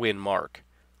 12-win mark.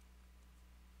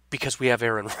 Because we have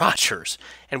Aaron Rodgers,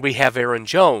 and we have Aaron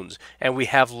Jones, and we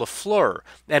have LaFleur,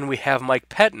 and we have Mike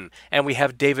Pettine, and we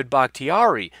have David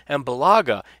Bakhtiari, and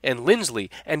Balaga, and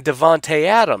Lindsley, and Devontae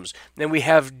Adams, and we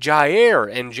have Jair,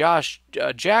 and Josh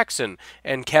Jackson,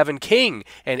 and Kevin King,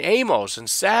 and Amos, and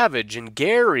Savage, and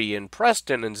Gary, and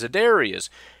Preston, and Za'Darius.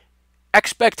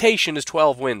 Expectation is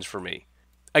 12 wins for me.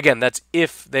 Again, that's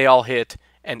if they all hit,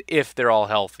 and if they're all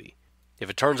healthy. If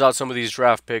it turns out some of these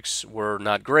draft picks were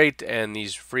not great and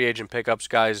these free agent pickups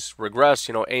guys regress,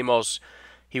 Amos,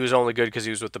 he was only good because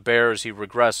he was with the Bears. He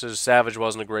regresses. Savage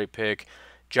wasn't a great pick.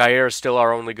 Jair is still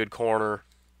our only good corner.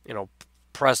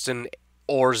 Preston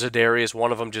or Za'Darius.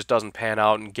 One of them just doesn't pan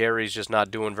out, and Gary's just not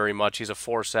doing very much. He's a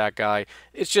 4-sack guy.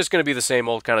 It's just going to be the same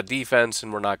old kind of defense,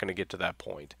 and we're not going to get to that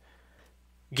point.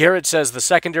 Garrett says the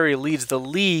secondary leads the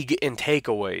league in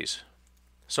takeaways.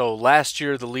 So last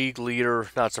year, the league leader,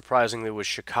 not surprisingly, was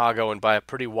Chicago, and by a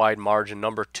pretty wide margin.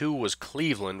 Number 2 was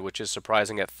Cleveland, which is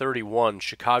surprising at 31.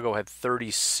 Chicago had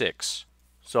 36.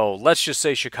 So let's just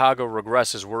say Chicago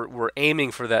regresses. We're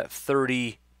aiming for that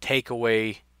 30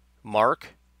 takeaway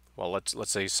mark. Well,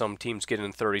 let's say some teams get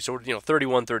in 30. So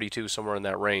 31, 32, somewhere in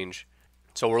that range.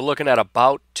 So we're looking at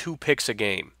about 2 picks a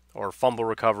game, or fumble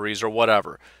recoveries, or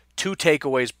whatever. 2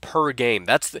 takeaways per game.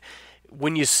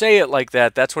 When you say it like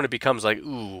that, that's when it becomes like,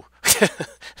 ooh,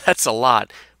 that's a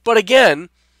lot. But again,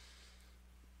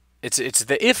 it's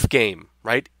the if game,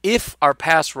 right? If our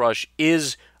pass rush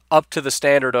is up to the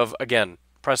standard of, again,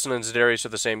 Preston and Za'Darius are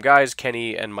the same guys,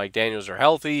 Kenny and Mike Daniels are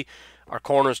healthy, our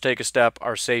corners take a step,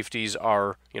 our safeties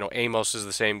are, Amos is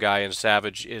the same guy, and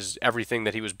Savage is everything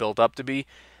that he was built up to be.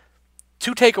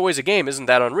 2 takeaways a game isn't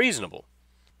that unreasonable.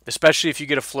 Especially if you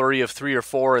get a flurry of 3 or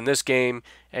 4 in this game,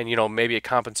 and maybe it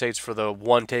compensates for the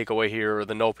 1 takeaway here or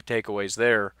the no takeaways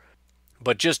there.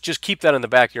 But just keep that in the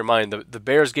back of your mind. The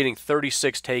Bears getting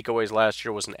 36 takeaways last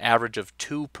year was an average of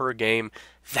 2 per game.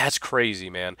 That's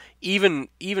crazy, man. Even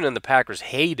in the Packers'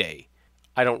 heyday,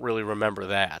 I don't really remember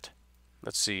that.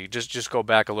 Let's see. Just go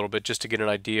back a little bit just to get an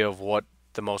idea of what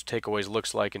the most takeaways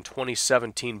looks like. In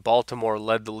 2017, Baltimore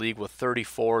led the league with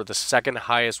 34. The second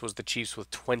highest was the Chiefs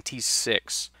with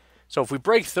 26. So if we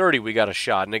break 30, we got a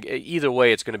shot. And either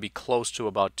way, it's going to be close to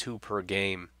about 2 per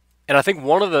game. And I think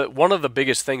one of the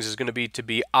biggest things is going to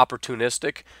be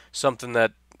opportunistic, something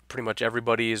that pretty much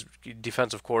everybody's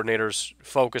defensive coordinators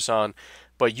focus on.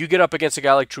 But you get up against a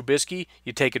guy like Trubisky,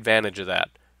 you take advantage of that,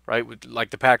 right?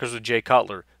 Like the Packers with Jay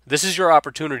Cutler. This is your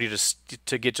opportunity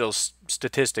to get those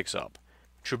statistics up.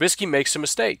 Trubisky makes some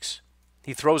mistakes.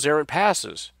 He throws errant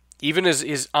passes. Even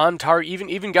is on target.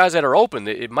 Even guys that are open,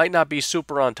 it might not be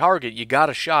super on target. You got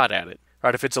a shot at it,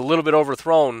 right? If it's a little bit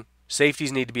overthrown,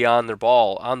 safeties need to be on the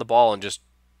ball, and just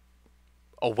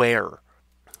aware.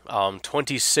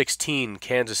 2016,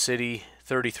 Kansas City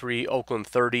 33, Oakland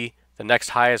 30. The next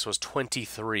highest was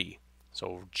 23.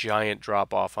 So giant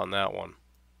drop off on that one.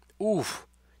 Oof.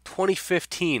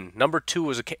 2015, number 2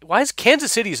 was why is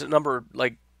Kansas City's number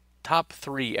top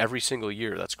 3 every single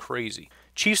year? That's crazy.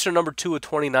 Chiefs are number 2 with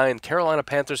 29. Carolina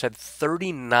Panthers had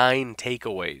 39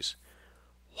 takeaways.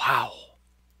 Wow.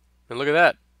 And look at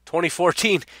that.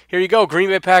 2014, here you go. Green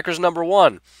Bay Packers number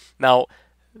 1. Now,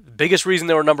 the biggest reason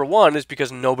they were number 1 is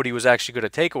because nobody was actually good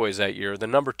at takeaways that year. The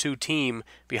number 2 team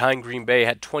behind Green Bay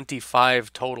had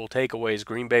 25 total takeaways.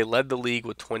 Green Bay led the league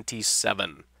with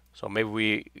 27. So maybe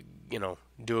we,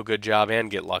 do a good job and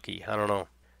get lucky. I don't know.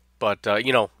 But,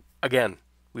 again,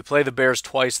 we play the Bears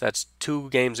twice. That's 2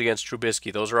 games against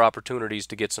Trubisky. Those are opportunities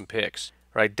to get some picks.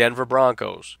 Right? Denver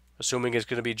Broncos, assuming it's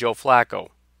going to be Joe Flacco,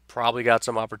 probably got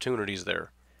some opportunities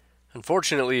there.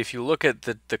 Unfortunately, if you look at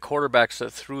the quarterbacks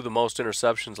that threw the most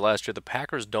interceptions last year, the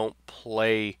Packers don't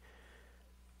play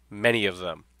many of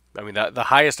them. I mean, the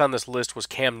highest on this list was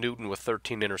Cam Newton with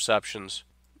 13 interceptions,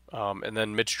 and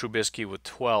then Mitch Trubisky with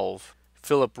 12.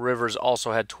 Phillip Rivers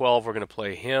also had 12. We're going to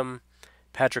play him.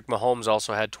 Patrick Mahomes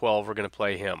also had 12. We're going to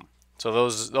play him. So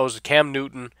those Cam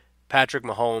Newton, Patrick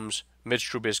Mahomes, Mitch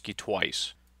Trubisky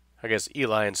twice. I guess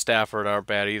Eli and Stafford aren't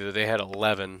bad either. They had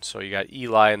 11. So you got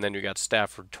Eli and then you got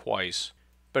Stafford twice.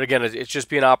 But again, it's just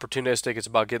being opportunistic. It's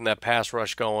about getting that pass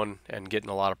rush going and getting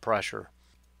a lot of pressure.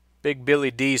 Big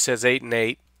Billy D says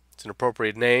 8-8. It's an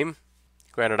appropriate name.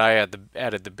 Granted, I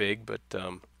added the big, but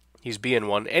he's being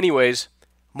one. Anyways,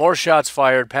 more shots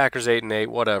fired. Packers 8-8.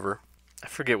 Whatever. I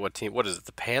forget what team. What is it?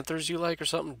 The Panthers you like or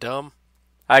something dumb?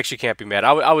 I actually can't be mad.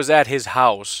 I was at his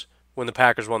house when the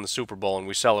Packers won the Super Bowl and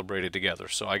we celebrated together,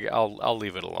 so I'll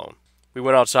leave it alone. We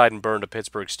went outside and burned a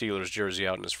Pittsburgh Steelers jersey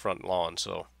out in his front lawn,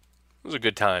 so those are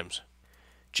good times.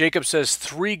 Jacob says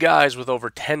 3 guys with over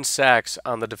 10 sacks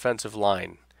on the defensive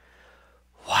line.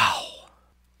 Wow.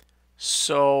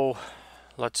 So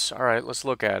let's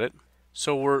look at it.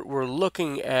 So we're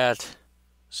looking at,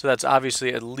 so that's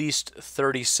obviously at least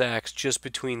 30 sacks just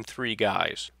between 3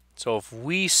 guys. So if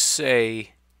we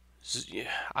say,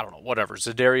 I don't know, whatever,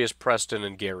 Za'Darius, Preston,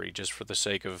 and Gary, just for the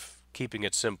sake of keeping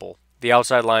it simple, the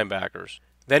outside linebackers.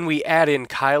 Then we add in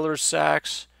Kyler's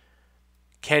sacks,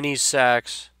 Kenny's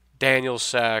sacks, Daniel's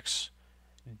sacks,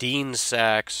 Dean's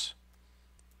sacks,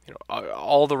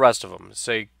 all the rest of them.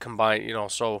 Say combined,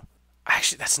 so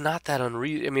actually that's not that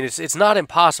unreasonable. I mean, it's not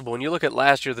impossible. When you look at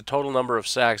last year, the total number of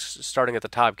sacks starting at the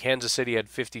top, Kansas City had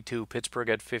 52, Pittsburgh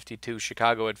had 52,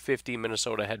 Chicago had 50,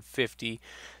 Minnesota had 50,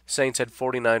 Saints had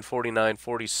 49,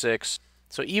 46,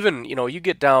 So even, you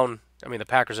get down, the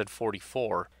Packers had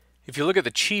 44. If you look at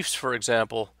the Chiefs, for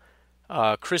example,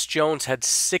 Chris Jones had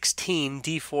 16,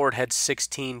 Dee Ford had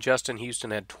 16, Justin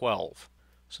Houston had 12.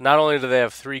 So not only do they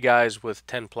have 3 guys with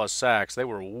 10-plus sacks, they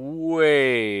were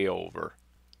way over.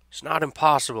 It's not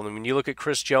impossible. I mean, you look at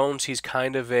Chris Jones, he's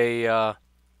kind of a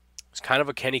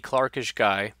Kenny Clark-ish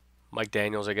guy. Mike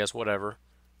Daniels, I guess, whatever.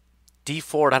 Dee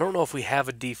Ford, I don't know if we have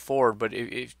a Dee Ford, but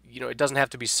it doesn't have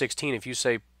to be 16. If you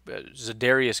say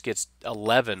Za'Darius gets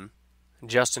 11,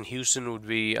 Justin Houston would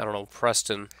be,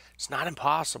 Preston. It's not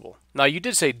impossible. Now, you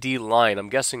did say D-line. I'm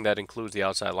guessing that includes the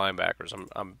outside linebackers.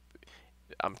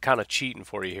 I'm kind of cheating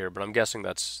for you here, but I'm guessing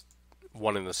that's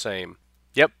one and the same.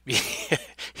 Yep,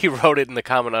 he wrote it in the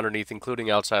comment underneath, including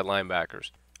outside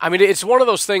linebackers. I mean, it's one of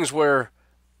those things where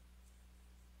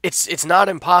it's not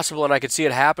impossible and I could see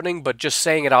it happening, but just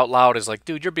saying it out loud is like,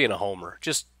 dude, you're being a homer.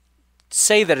 Just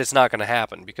say that it's not going to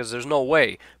happen because there's no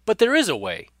way. But there is a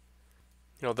way.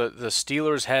 The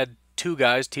Steelers had 2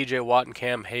 guys, T.J. Watt and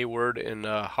Cam Hayward, and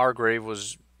Hargrave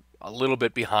was a little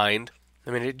bit behind.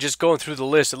 Just going through the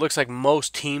list, it looks like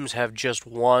most teams have just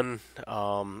one.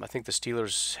 I think the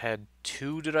Steelers had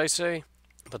 2, did I say?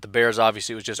 But the Bears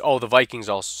obviously was just, the Vikings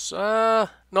also.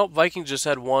 Nope, Vikings just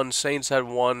had 1, Saints had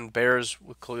 1, Bears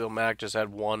with Khalil Mack just had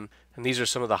 1. And these are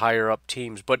some of the higher up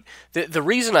teams. But the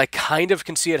reason I kind of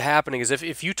can see it happening is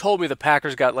if you told me the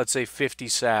Packers got, let's say, 50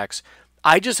 sacks,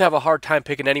 I just have a hard time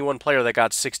picking any one player that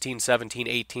got 16, 17,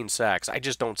 18 sacks. I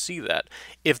just don't see that.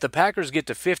 If the Packers get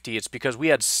to 50, it's because we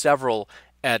had several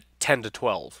at 10 to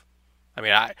 12.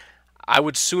 I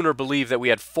would sooner believe that we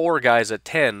had 4 guys at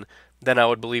 10 than I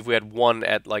would believe we had 1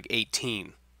 at like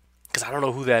 18. Because I don't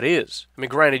know who that is.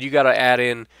 Granted, you got to add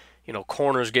in,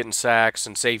 corners getting sacks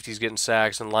and safeties getting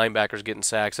sacks and linebackers getting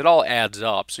sacks. It all adds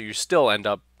up. So you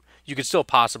could still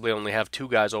possibly only have 2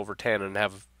 guys over 10 and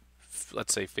have,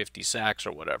 let's say, 50 sacks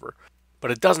or whatever. But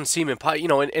it doesn't seem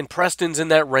impossible. And Preston's in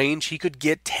that range. He could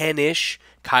get 10-ish.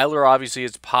 Kyler, obviously,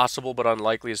 it's possible, but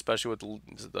unlikely, especially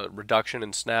with the reduction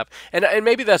in snap. And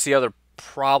maybe that's the other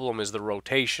problem is the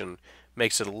rotation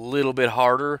makes it a little bit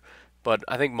harder. But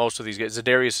I think most of these guys,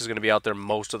 Za'Darius is going to be out there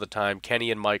most of the time.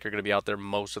 Kenny and Mike are going to be out there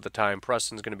most of the time.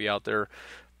 Preston's going to be out there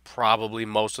probably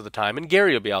most of the time. And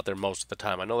Gary will be out there most of the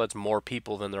time. I know that's more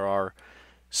people than there are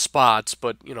spots,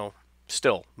 but,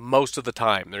 still, most of the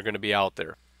time they're going to be out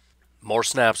there. More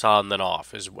snaps on than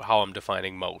off is how I'm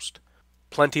defining most.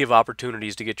 Plenty of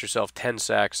opportunities to get yourself 10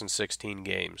 sacks in 16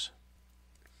 games.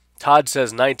 Todd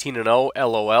says 19-0,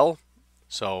 LOL.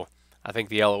 So I think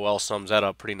the LOL sums that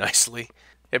up pretty nicely.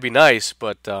 It'd be nice,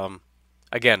 but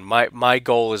again, my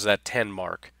goal is that 10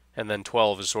 mark. And then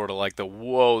 12 is sort of like the,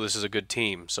 whoa, this is a good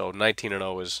team. So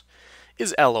 19-0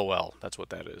 is LOL. That's what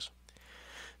that is.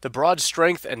 The broad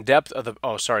strength and depth of the...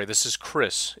 this is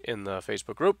Chris in the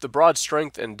Facebook group. The broad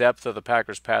strength and depth of the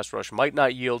Packers pass rush might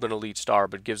not yield an elite star,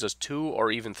 but gives us 2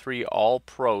 or even 3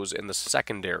 all-pros in the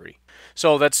secondary.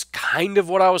 So that's kind of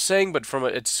what I was saying, but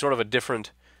it's sort of a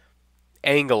different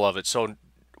angle of it. So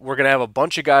we're going to have a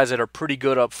bunch of guys that are pretty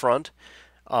good up front,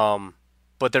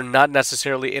 but they're not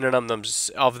necessarily in and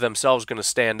of themselves going to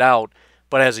stand out.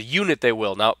 But as a unit, they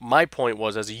will. Now, my point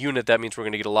was, as a unit, that means we're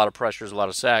going to get a lot of pressures, a lot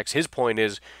of sacks. His point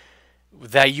is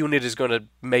that unit is going to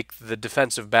make the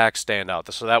defensive back stand out.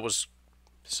 So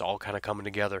it's all kind of coming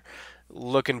together.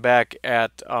 Looking back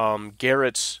at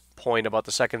Garrett's point about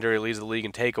the secondary leads the league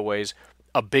in takeaways,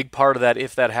 a big part of that,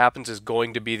 if that happens, is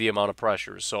going to be the amount of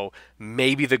pressures. So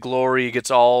maybe the glory gets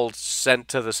all sent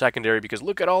to the secondary because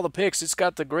look at all the picks. It's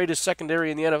got the greatest secondary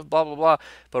in the NFL, blah, blah, blah.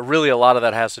 But really a lot of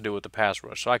that has to do with the pass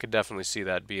rush. So I could definitely see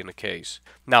that being the case.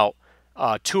 Now,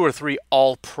 2 or 3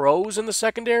 all-pros in the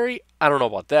secondary, I don't know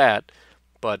about that.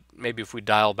 But maybe if we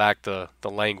dial back the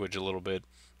language a little bit,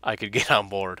 I could get on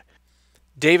board.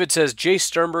 David says, Jay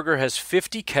Sternberger has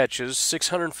 50 catches,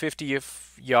 650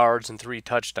 yards, and 3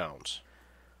 touchdowns.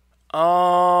 It's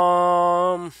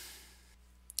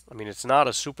not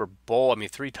a Super Bowl.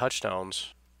 3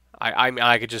 touchdowns.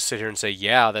 I could just sit here and say,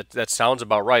 yeah, that sounds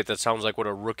about right. That sounds like what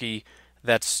a rookie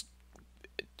that's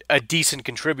a decent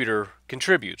contributor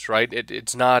contributes, right?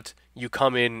 It's not you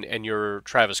come in and you're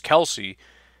Travis Kelce,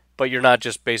 but you're not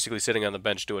just basically sitting on the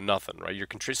bench doing nothing, right?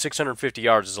 650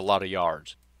 yards is a lot of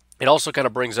yards. It also kind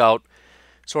of brings out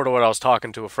sort of what I was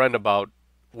talking to a friend about,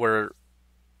 where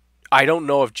I don't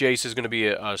know if Jace is going to be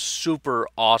a super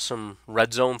awesome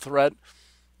red zone threat,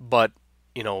 but,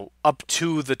 up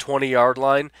to the 20-yard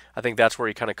line, I think that's where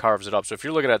he kind of carves it up. So if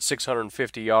you're looking at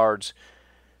 650 yards,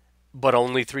 but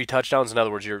only 3 touchdowns, in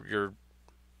other words,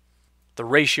 the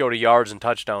ratio to yards and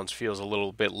touchdowns feels a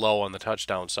little bit low on the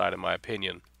touchdown side, in my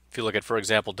opinion. If you look at, for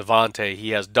example, Devontae,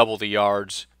 he has double the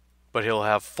yards, but he'll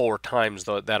have 4 times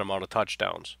that amount of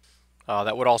touchdowns.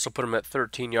 That would also put him at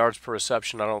 13 yards per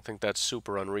reception. I don't think that's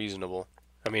super unreasonable.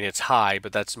 I mean, it's high,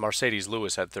 but that's Mercedes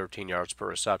Lewis had 13 yards per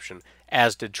reception,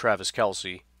 as did Travis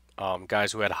Kelce.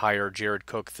 Guys who had higher: Jared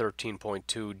Cook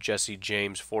 13.2, Jesse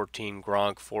James 14,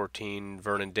 Gronk 14,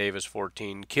 Vernon Davis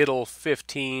 14, Kittle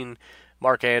 15,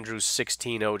 Mark Andrews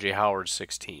 16, O.J. Howard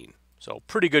 16. So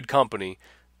pretty good company.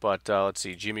 But let's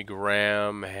see, Jimmy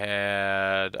Graham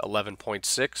had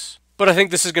 11.6. But I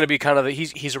think this is going to be kind of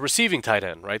he's a receiving tight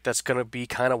end, right? That's going to be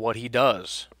kind of what he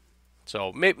does.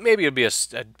 So maybe it'll be a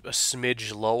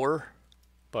smidge lower,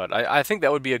 but I think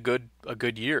that would be a good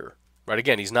year, right?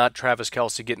 Again, he's not Travis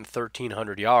Kelce getting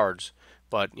 1,300 yards,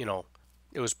 but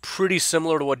it was pretty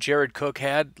similar to what Jared Cook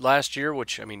had last year.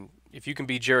 Which, I mean, if you can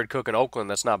beat Jared Cook in Oakland,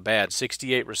 that's not bad.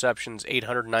 68 receptions,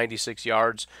 896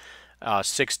 yards,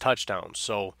 6 touchdowns.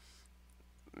 So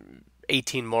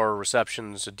 18 more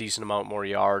receptions, a decent amount more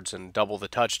yards, and double the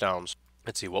touchdowns.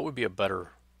 Let's see, what would be a better?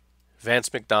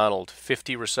 Vance McDonald,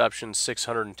 50 receptions,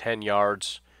 610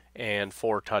 yards, and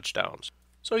 4 touchdowns.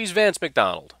 So he's Vance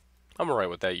McDonald. I'm all right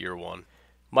with that year one.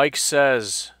 Mike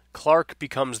says, Clark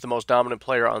becomes the most dominant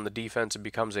player on the defense and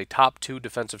becomes a top 2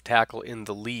 defensive tackle in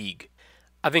the league.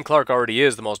 I think Clark already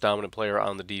is the most dominant player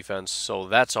on the defense, so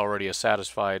that's already a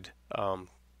satisfied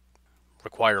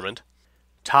requirement.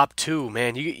 Top 2,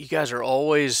 man, you guys are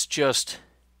always just...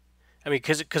 I mean,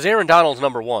 because Aaron Donald's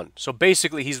number 1, so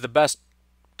basically he's the best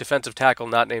defensive tackle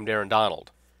not named Aaron Donald.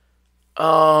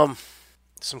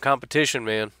 Some competition,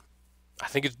 man. I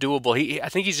think it's doable. I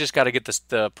think he's just got to get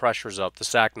the pressures up. The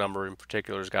sack number in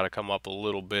particular has got to come up a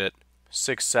little bit.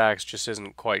 6 sacks just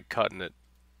isn't quite cutting it.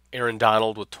 Aaron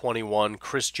Donald with 21.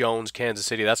 Chris Jones, Kansas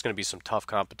City. That's going to be some tough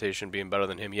competition, being better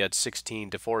than him. He had 16.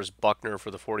 DeForest Buckner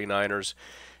for the 49ers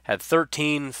had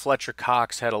 13. Fletcher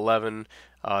Cox had 11.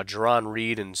 Jerron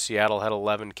Reed in Seattle had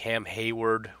 11. Cam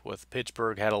Hayward with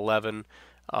Pittsburgh had 11.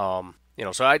 So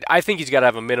I think he's got to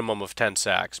have a minimum of 10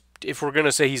 sacks. If we're going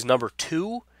to say he's number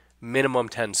 2, minimum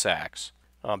 10 sacks.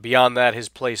 Beyond that, his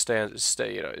play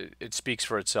it speaks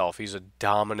for itself. He's a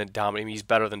dominant. I mean, he's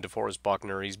better than DeForest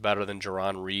Buckner. He's better than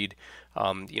Jerron Reed.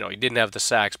 He didn't have the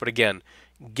sacks, but again,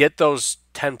 get those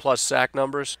 10+ sack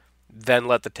numbers, then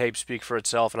let the tape speak for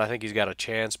itself, and I think he's got a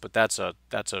chance. But that's a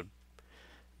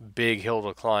big hill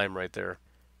to climb right there.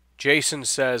 Jason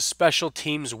says special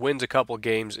teams wins a couple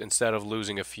games instead of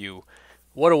losing a few.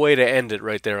 What a way to end it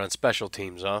right there on special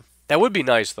teams, huh? That would be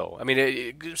nice, though. I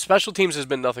mean, special teams has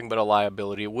been nothing but a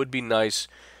liability. It would be nice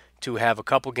to have a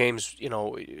couple games,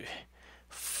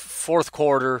 fourth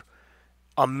quarter,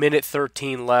 a minute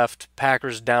 13 left,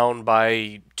 Packers down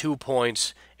by 2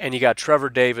 points, and you got Trevor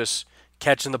Davis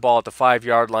catching the ball at the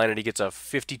 5-yard line, and he gets a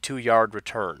 52-yard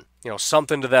return.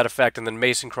 Something to that effect, and then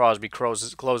Mason Crosby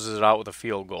closes it out with a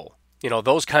field goal.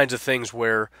 Those kinds of things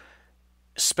where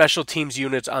special teams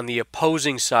units on the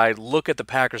opposing side look at the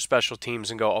Packers special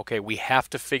teams and go, okay, we have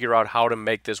to figure out how to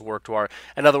make this work to our...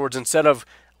 In other words, instead of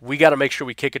we got to make sure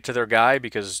we kick it to their guy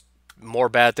because more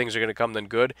bad things are going to come than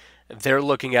good, they're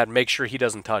looking at make sure he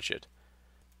doesn't touch it.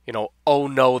 Oh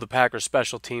no, the Packers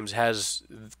special teams has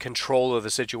control of the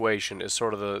situation is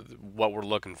sort of what we're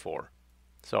looking for.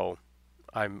 So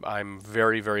I'm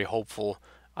very, very hopeful.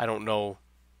 I don't know.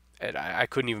 I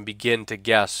couldn't even begin to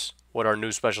guess what our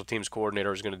new special teams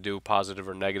coordinator is going to do, positive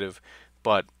or negative.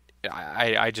 But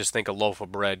I just think a loaf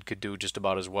of bread could do just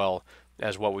about as well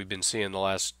as what we've been seeing the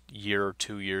last year,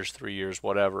 2 years, 3 years,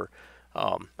 whatever,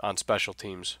 on special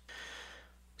teams.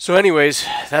 So anyways,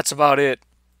 that's about it.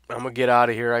 I'm going to get out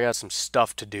of here. I got some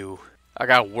stuff to do. I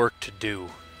got work to do.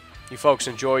 You folks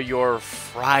enjoy your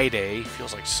Friday.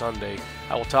 Feels like Sunday.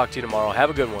 I will talk to you tomorrow. Have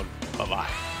a good one.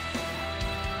 Bye-bye.